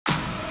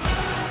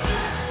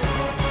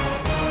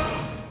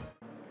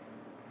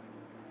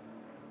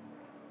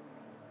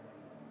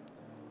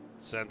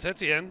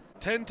Saint-Étienne,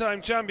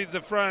 10-time champions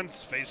of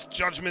France, faced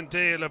Judgment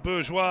Day at Le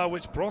Bourgeois,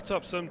 which brought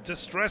up some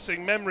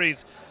distressing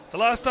memories. The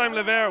last time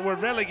Les Verts were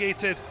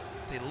relegated,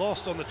 they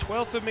lost on the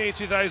 12th of May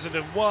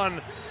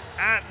 2001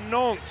 at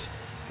Nantes.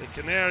 The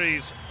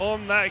Canaries,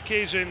 on that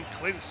occasion,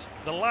 clinched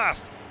the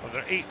last of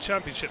their 8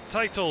 championship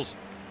titles.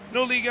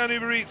 No Ligue 1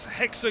 Uber Eats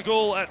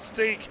hexagol at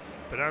stake,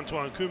 but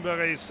Antoine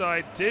Koumbaré's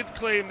side did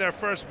claim their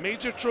first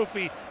major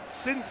trophy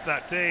since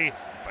that day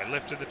by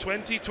lifting the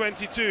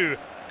 2022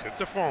 Coupe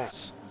de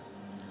France.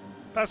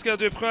 Pascal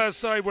Dupre's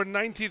side were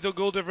 19th of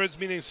goal difference,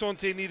 meaning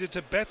Saint-Étienne needed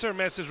to better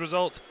Metz'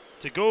 result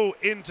to go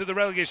into the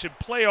relegation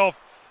playoff.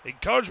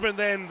 Encouragement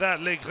then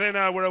that Les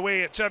Grenats were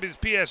away at champions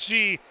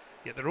PSG,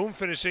 yet their own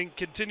finishing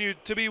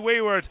continued to be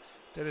wayward.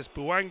 Dennis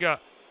Bouanga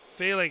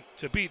failing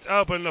to beat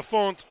Alban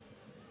LAFONT,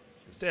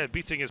 instead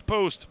beating his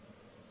post.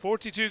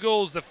 42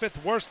 goals, the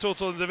 5th worst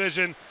total in the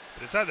division,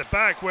 but it's at the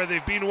back where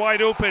they've been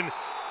wide open.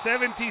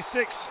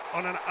 76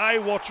 on an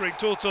eye-watering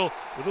total,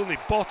 with only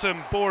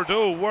bottom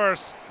Bordeaux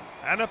worse,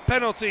 and a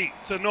penalty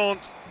to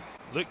Nantes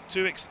looked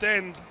to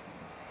extend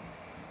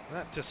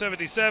that to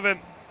 77.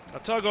 A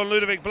tug on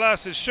Ludovic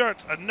BLAS'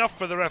 shirt, enough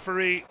for the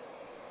referee.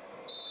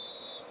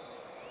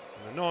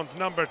 And the Nantes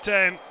number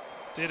 10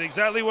 did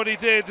exactly what he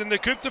did in the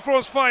Coupe de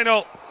France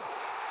final.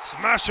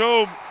 Smash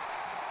home.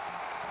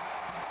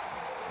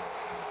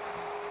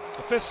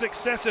 The 5th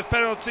successive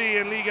penalty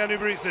in Ligue 1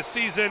 Uber Eats this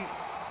season,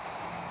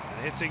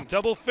 and hitting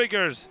double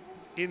figures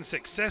in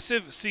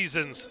successive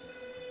seasons.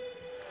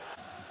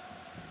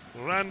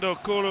 Randal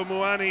KOLO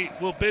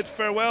MUANI will bid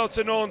farewell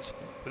to Nantes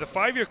with a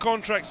 5-year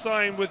contract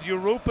signed with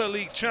Europa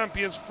League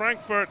champions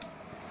Frankfurt.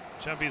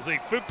 Champions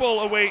League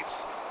football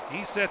awaits.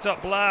 He set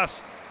up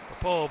BLAS,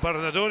 but Paul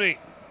Bernardoni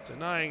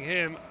denying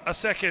him a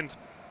second.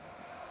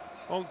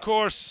 On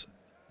course,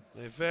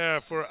 Les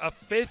Verts for a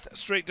 5th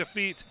straight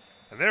defeat,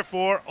 and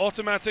therefore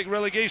automatic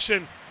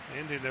relegation,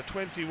 ending their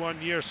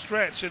 21-year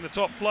stretch in the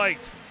top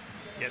flight.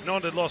 Yet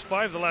Nantes had lost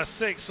 5 of the last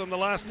 6 on the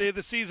last day of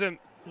the season.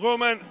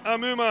 Romain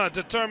HAMOUMA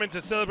determined to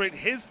celebrate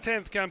his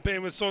 10th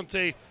campaign with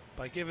Saint-Étienne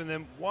by giving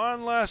them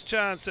one last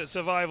chance at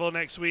survival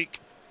next week.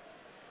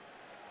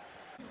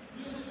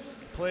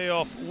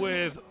 Playoff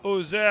with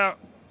Auxerre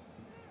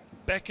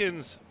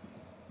beckons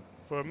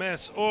for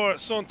Metz or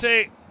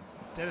Saint-Étienne.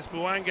 Dennis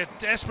Bouanga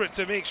desperate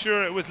to make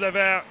sure it was Les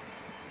Verts,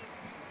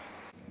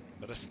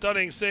 but a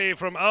stunning save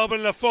from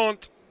Alban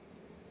LAFONT,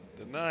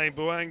 denying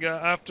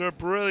Bouanga after a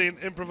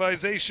brilliant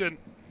improvisation.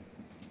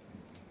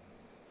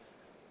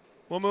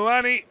 Well,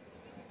 MUANI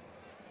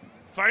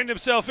found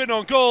himself in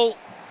on goal,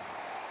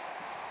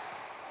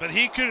 but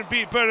he couldn't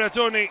beat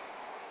Bernardoni.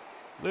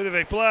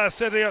 Ludovic BLAS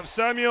setting up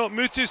Samuel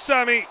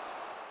MOUTOUSSAMY.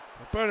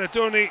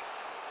 Bernardoni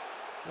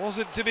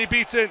wasn't to be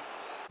beaten.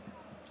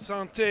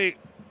 Saint-Étienne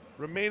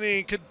remaining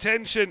in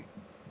contention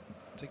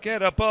to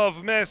get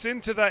above Metz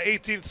into that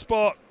 18th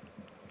spot.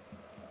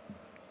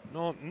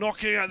 Not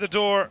knocking at the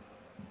door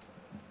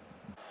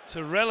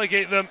to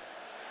relegate them,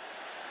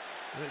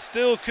 and it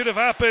still could have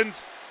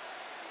happened.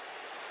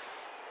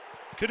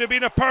 Could have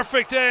been a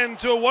perfect end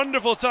to a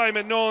wonderful time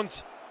at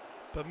Nantes,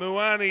 but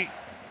MUANI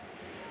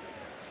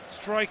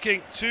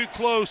striking too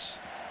close.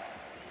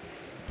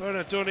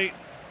 Bernardoni,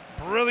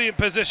 brilliant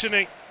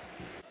positioning,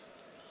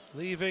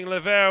 leaving Les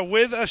Verts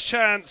with a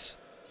chance.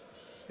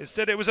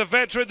 Instead, it was a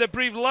veteran that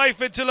breathed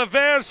life into Les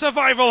Verts'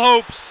 survival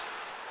hopes.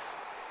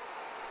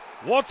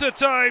 What a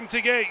time to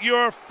get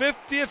your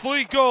 50th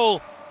league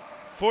goal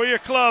for your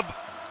club.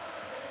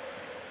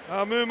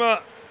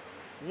 HAMOUMA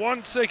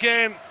once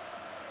again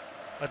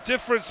a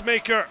difference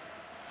maker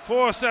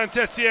for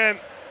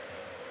Saint-Étienne.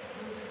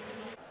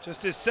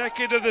 Just his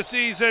 2nd of the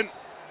season,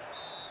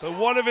 but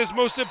one of his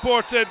most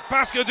important.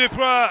 Pascal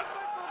Dupre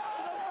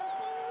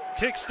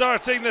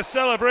kick-starting the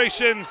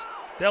celebrations.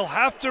 They'll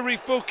have to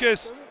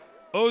refocus.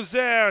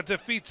 Auxerre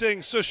defeating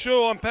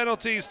Sochaux on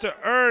penalties to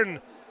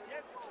earn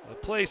a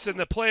place in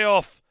the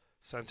playoff.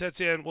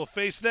 Saint-Étienne will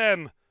face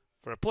them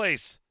for a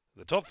place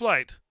in the top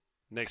flight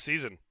next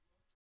season.